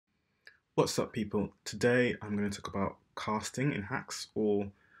What's up, people? Today I'm going to talk about casting in Haxe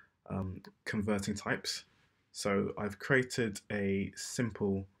or converting types. So I've created a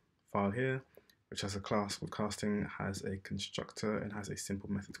simple file here, which has a class called casting, has a constructor, and has a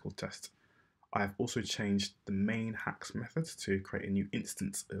simple method called test. I have also changed the main Haxe method to create a new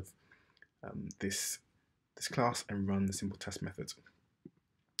instance of this class and run the simple test method.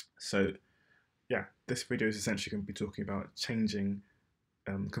 So yeah, this video is essentially going to be talking about changing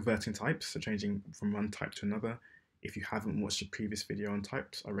converting types, so changing from one type to another. If you haven't watched a previous video on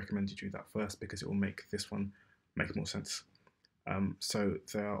types, I recommend you do that first because it will make this one make more sense. So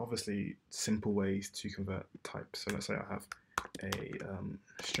there are obviously simple ways to convert types. So let's say I have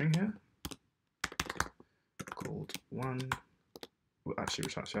a string here called one, which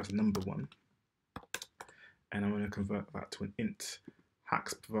actually has a number one, and I'm going to convert that to an int.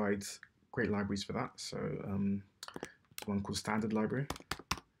 Haxe provides great libraries for that. So one called standard library,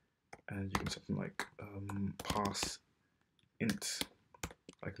 and you can do something like pass int.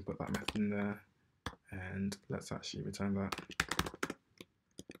 I can put that method in there, and let's actually return that.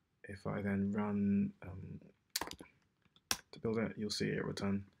 If I then run to build it, you'll see it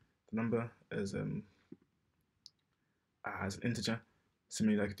return the number as an integer.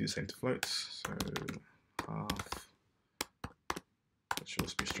 Similarly, I could do the same to floats. So half, which will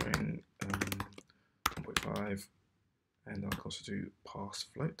also be string 1.5, and I'll also do pass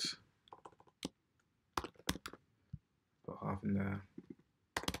float. Put half in there,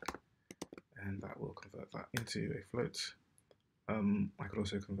 and that will convert that into a float. I could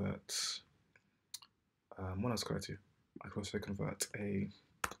also convert, what else could I do? I could also convert a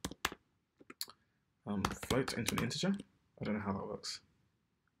float into an integer. I don't know how that works.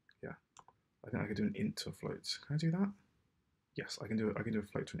 Yeah, I think I could do an int to a float. Can I do that? Yes, I can do it. I can do a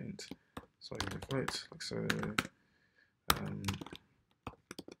float to an int. So I can do float like so, and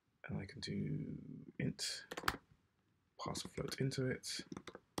I can do int, pass a float into it.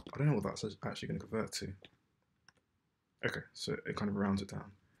 I don't know what that's actually going to convert to. Okay, so it kind of rounds it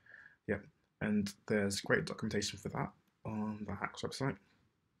down. Yeah, and there's great documentation for that on the Haxe website.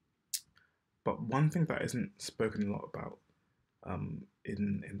 But one thing that isn't spoken a lot about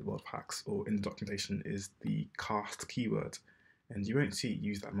in the world of Haxe or in the documentation is the cast keyword, and you won't see it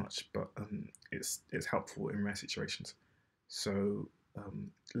used that much, but it's helpful in rare situations. So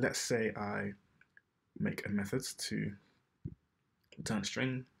let's say I make a method to return a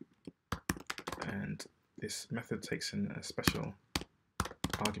string, and this method takes in a special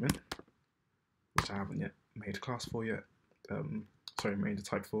argument, which I haven't yet made a class for yet. Made a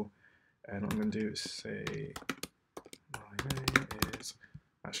type for. And what I'm going to do is say my name is,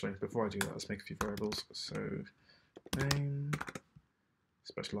 actually before I do that, let's make a few variables. So name,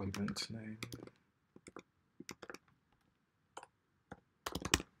 special argument name,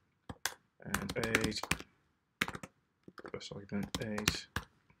 and age, special argument age.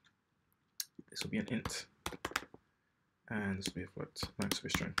 This will be an int, and this will be a float. No, this will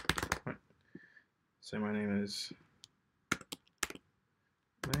be a string. Right. So my name is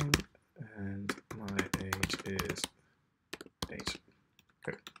name, and my age is age.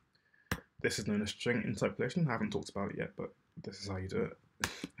 Okay. This is known as string interpolation. I haven't talked about it yet, but this is how you do it.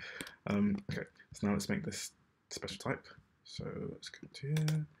 Okay, so now let's make this special type. So let's go to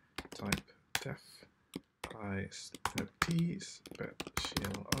here, type def I t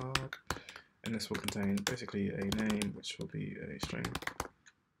special arg, and this will contain basically a name, which will be a string,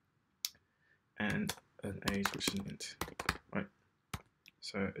 and an age, which is an int. Right.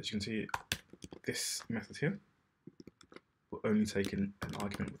 So as you can see, this method here will only take in an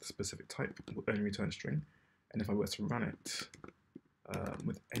argument with a specific type, will only return a string, and if I were to run it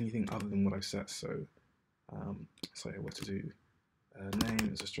with anything other than what I've set, so say I were to do name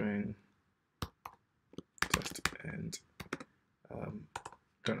as a string, test, and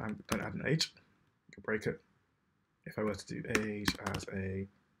don't add an age, you can break it. If I were to do age as a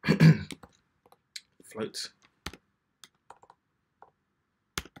float,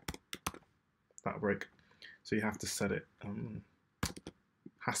 that'll break. So you have to set it,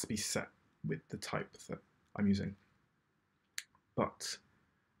 has to be set with the type that I'm using. But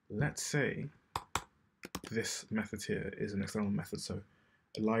let's say this method here is an external method, so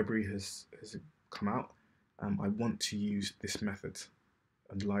a library has come out. I want to use this method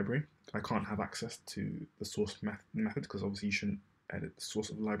in the library. I can't have access to the source method because obviously you shouldn't edit the source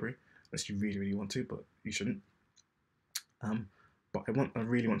of the library unless you really want to, but you shouldn't. But I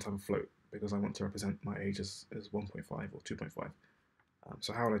really want to have a float because I want to represent my age as 1.5 or 2.5.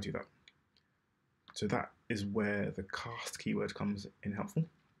 So how would I do that? So that is where the cast keyword comes in helpful.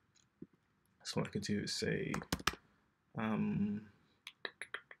 So what I could do is say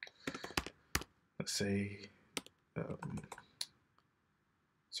let's say,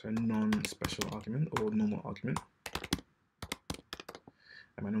 so a non-special argument or normal argument.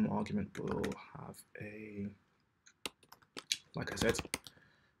 And my normal argument will have a, like I said,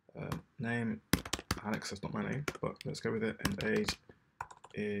 name, Alex, that's not my name, but let's go with it, and age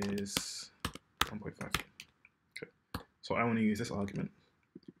is 1.5. Okay, so I want to use this argument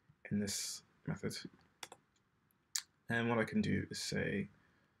in this method. And what I can do is say,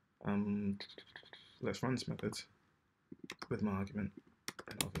 let's run this method with my argument,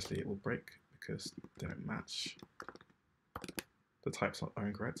 and obviously it will break because they don't match. The types are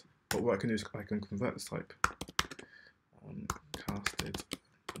incorrect. But what I can do is I can convert this type. Casted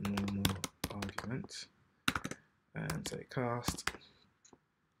normal argument, and say cast.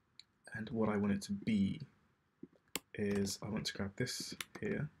 And what I want it to be is I want to grab this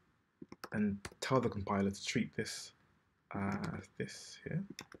here and tell the compiler to treat this as this here.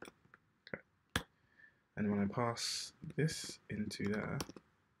 Okay. And when I pass this into there,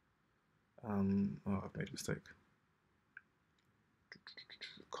 oh, I've made a mistake.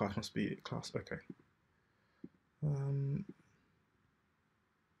 Class must be class, okay.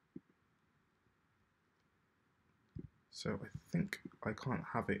 So I think I can't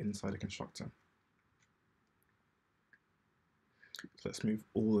have it inside a constructor. So let's move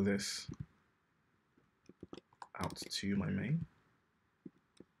all of this out to my main.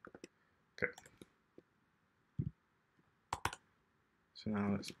 Okay. So now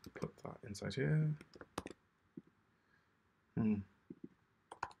let's put that inside here.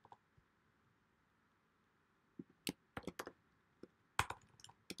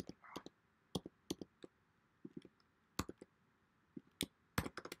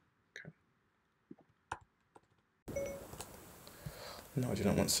 No, I do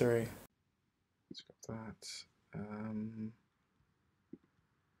not want Siri. Let's grab that.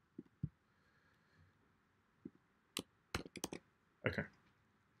 Okay.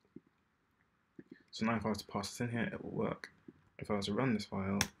 So now if I was to pass this in here, it will work. If I was to run this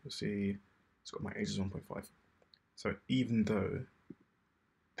file, you'll see it's got my age is 1.5. So even though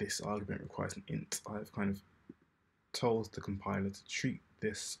this argument requires an int, I've kind of told the compiler to treat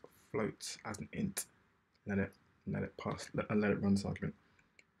this float as an int, let it run this argument.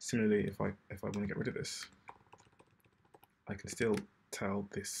 Similarly, if I want to get rid of this, I can still tell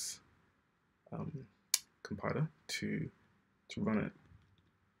this compiler to run it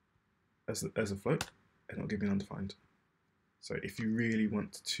as a float, and it'll give me an undefined. So if you really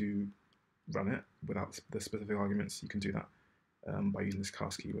want to run it without the specific arguments, you can do that by using this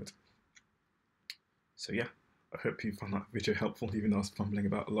cast keyword. So yeah, I hope you found that video helpful, even though I was fumbling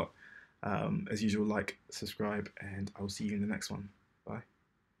about a lot. As usual, like, subscribe, and I will see you in the next one.